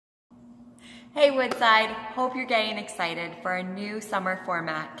Hey Woodside, hope you're getting excited for a new summer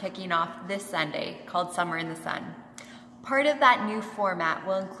format kicking off this Sunday called Summer in the Sun. Part of that new format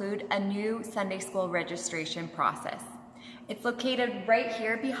will include a new Sunday school registration process. It's located right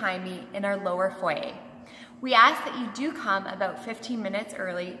here behind me in our lower foyer. We ask that you do come about 15 minutes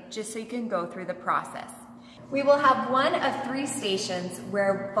early just so you can go through the process. We will have one of 3 stations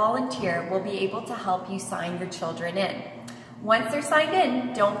where a volunteer will be able to help you sign your children in. Once they're signed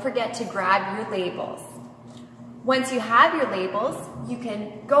in, don't forget to grab your labels. Once you have your labels, you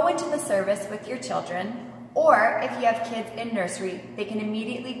can go into the service with your children, or if you have kids in nursery, they can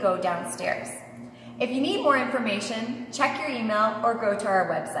immediately go downstairs. If you need more information, check your email or go to our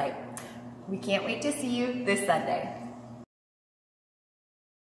website. We can't wait to see you this Sunday.